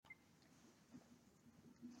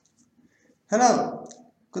Hello,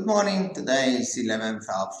 good morning. Today is 11th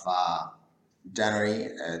of January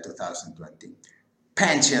 2020.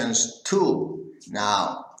 Pensions 2.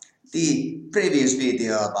 Now, the previous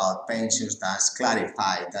video about pensions has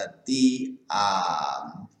clarified that the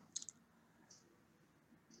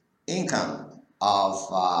income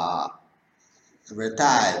of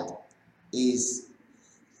retired is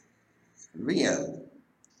real,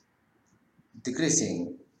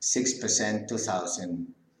 decreasing 6%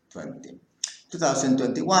 2020.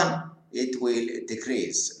 2021, it will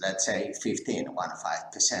decrease, let's say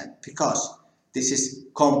 15% because this is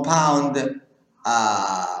compound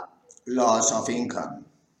loss of income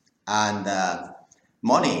and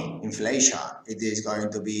money inflation. It is going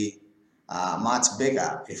to be much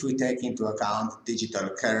bigger if we take into account digital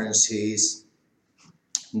currencies,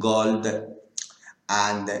 gold,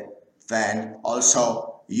 and then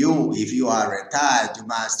also if you are retired, you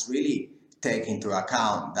must really take into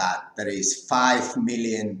account that there is 5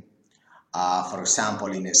 million, for example,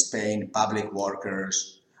 in Spain, public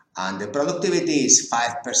workers, and the productivity is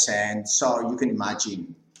 5%. So you can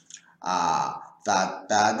imagine that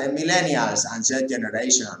the millennials and Z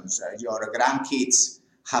generations, your grandkids,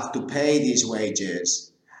 have to pay these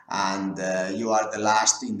wages, and you are the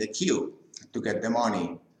last in the queue to get the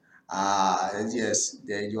money. Yes,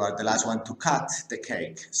 you are the last one to cut the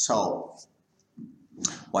cake. So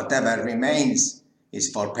whatever remains is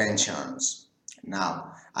for pensions.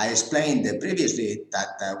 Now, I explained previously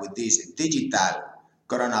that with this digital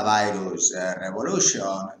coronavirus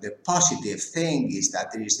revolution, the positive thing is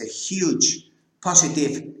that there is a huge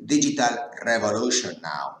positive digital revolution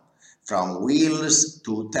now, from wheels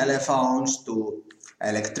to telephones to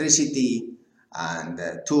electricity, and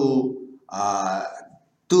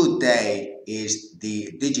today is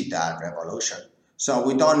the digital revolution. So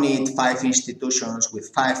we don't need 5 institutions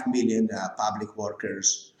with 5 million public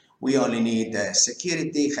workers. We only need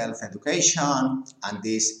security, health, education, and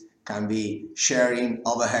this can be sharing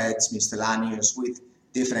overheads, miscellaneous with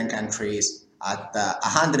different countries at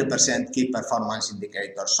 100% key performance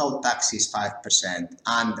indicator, so tax is 5%,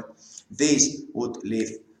 and this would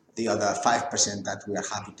leave the other 5% that we are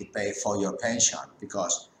happy to pay for your pension,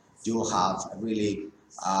 because you have really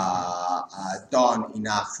done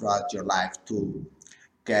enough throughout your life to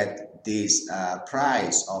get this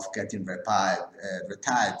price of getting retired,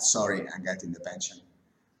 and getting the pension.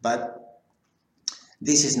 But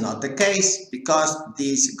this is not the case, because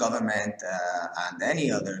this government and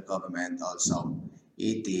any other government also,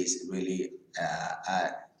 it is really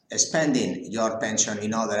spending your pension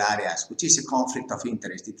in other areas, which is a conflict of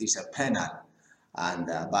interest. It is a penal, and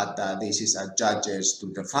but this is a judges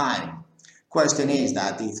to define. Question is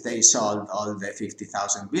that if they sold all the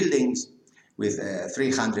 50,000 buildings with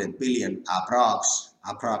 300 billion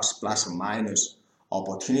approx plus or minus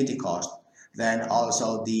opportunity cost, then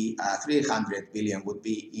also the 300 billion would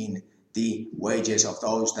be in the wages of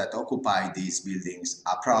those that occupy these buildings,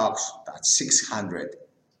 approx that's 600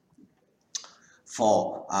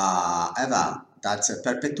 for ever. That's a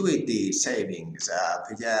perpetuity savings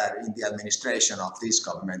in the administration of this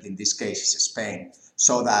government, in this case is Spain,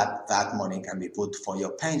 so that that money can be put for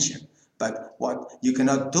your pension. But what you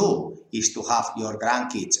cannot do is to have your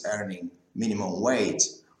grandkids earning minimum wage,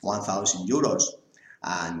 1,000 euros,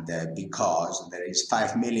 and because there is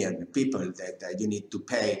 5 million people that you need to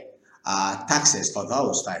pay taxes for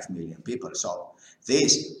those 5 million people. So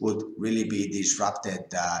this would really be disrupted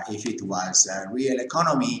if it was a real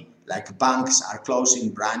economy, like banks are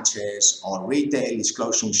closing branches or retail is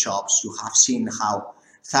closing shops. You have seen how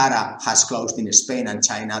Zara has closed in Spain and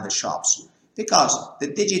China the shops, because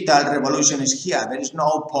the digital revolution is here. There is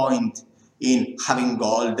no point in having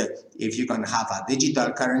gold if you can have a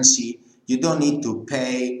digital currency. You don't need to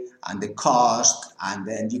pay and the cost, and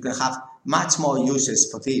then you can have much more uses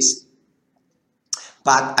for this.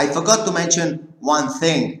 But I forgot to mention one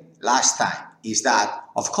thing last time, is that,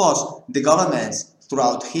 of course, the governments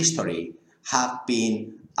throughout history have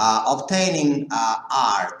been obtaining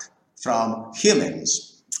art from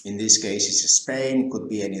humans. In this case, it's Spain, could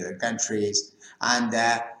be any other countries. And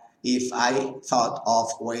if I thought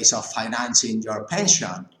of ways of financing your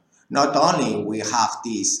pension, not only we have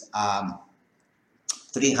these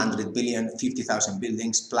 300 billion, 50,000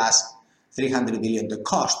 buildings plus 300 billion, the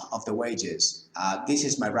cost of the wages. This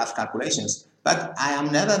is my rough calculations, but I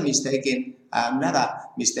am never mistaken.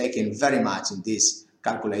 Very much in this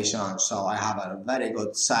calculation. So I have a very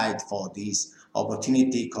good side for this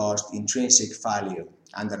opportunity cost, intrinsic value,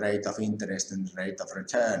 and the rate of interest and the rate of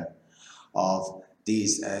return of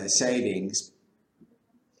these savings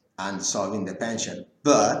and solving the pension.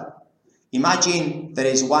 But imagine there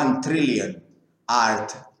is 1 trillion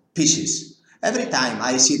art pieces Every time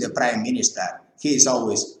I see the Prime Minister, he is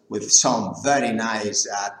always with some very nice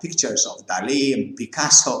pictures of Dali and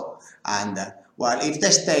Picasso. And well, if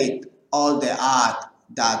the state all the art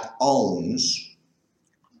that owns,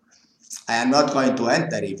 I am not going to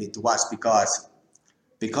enter if it was because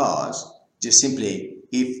just simply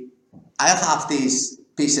if I have these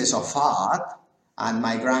pieces of art and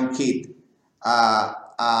my grandkid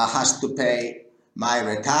has to pay my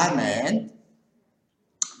retirement,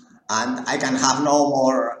 and I can have no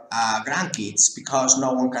more grandkids because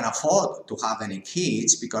no one can afford to have any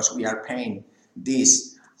kids because we are paying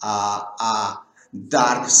this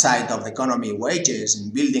dark side of the economy, wages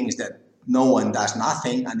and buildings that no one does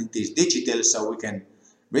nothing, and it is digital, so we can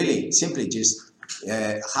really simply just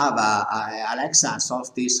have Alexa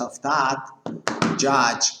solve this, solve that,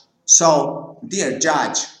 judge. So, dear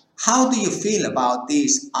judge, how do you feel about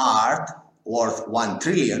this art worth 1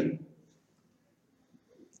 trillion?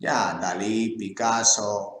 Yeah, Dali,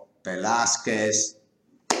 Picasso, Velázquez,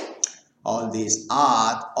 all this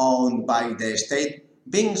art owned by the state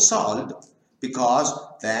being sold because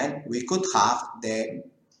then we could have the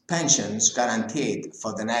pensions guaranteed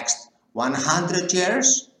for the next 100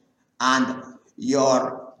 years, and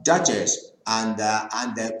your judges and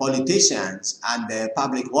the politicians and the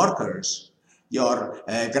public workers, your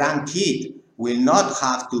grandkid will not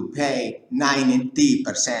have to pay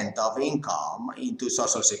 90% of income into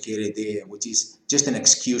Social Security, which is just an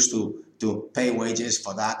excuse to pay wages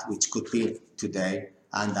for that, which could be today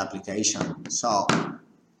and application. So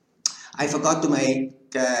I forgot to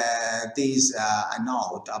make this a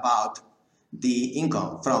note about the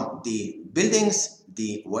income from the buildings,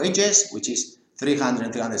 the wages, which is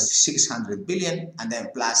 300, 600 billion, and then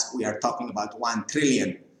plus we are talking about 1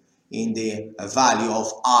 trillion in the value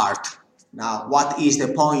of art. Now, what is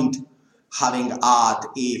the point having art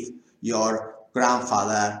if your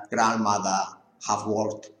grandfather, grandmother have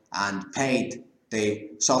worked and paid the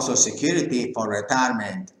Social Security for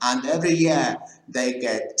retirement, and every year they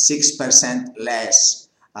get 6% less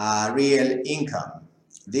real income?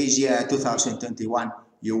 This year, 2021,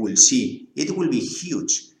 you will see it will be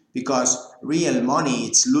huge because real money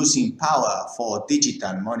is losing power for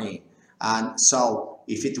digital money. And so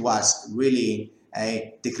if it was really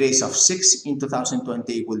a decrease of 6 in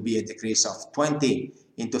 2020, it will be a decrease of 20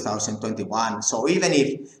 in 2021. So even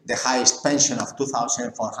if the highest pension of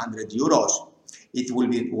 2,400 euros, it will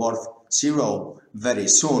be worth 0 very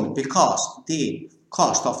soon because the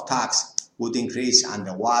cost of tax would increase, and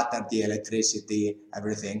the water, the electricity,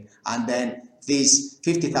 everything. And then these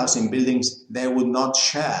 50,000 buildings, they would not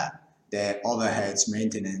share the overheads,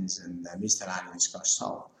 maintenance, and the miscellaneous costs.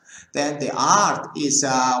 So then the art is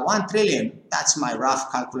 1 trillion. That's my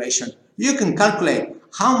rough calculation. You can calculate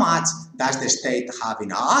how much does the state have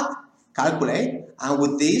in art, calculate, and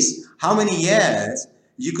with this, how many years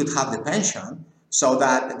you could have the pension, so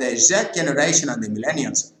that the Z generation and the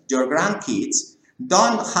millennials, your grandkids,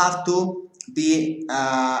 don't have to be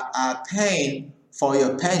paying for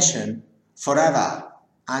your pension forever,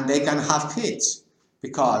 and they can have kids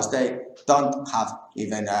because they don't have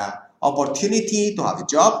even opportunity to have a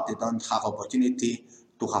job, they don't have opportunity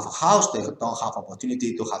to have a house, they don't have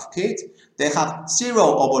opportunity to have kids, they have 0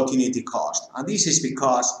 opportunity cost. And this is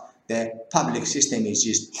because the public system is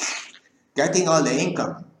just getting all the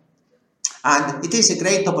income. And it is a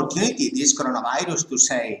great opportunity, this coronavirus, to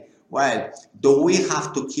say, well, do we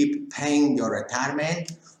have to keep paying your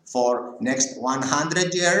retirement for next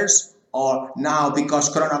 100 years? Or now, because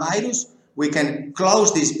coronavirus, we can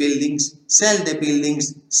close these buildings, sell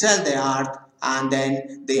the art, and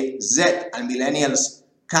then the Z and millennials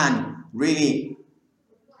can really,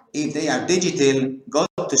 if they are digital, go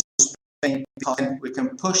to Spain, because we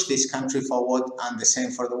can push this country forward, and the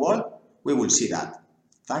same for the world. We will see that.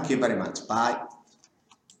 Thank you very much. Bye.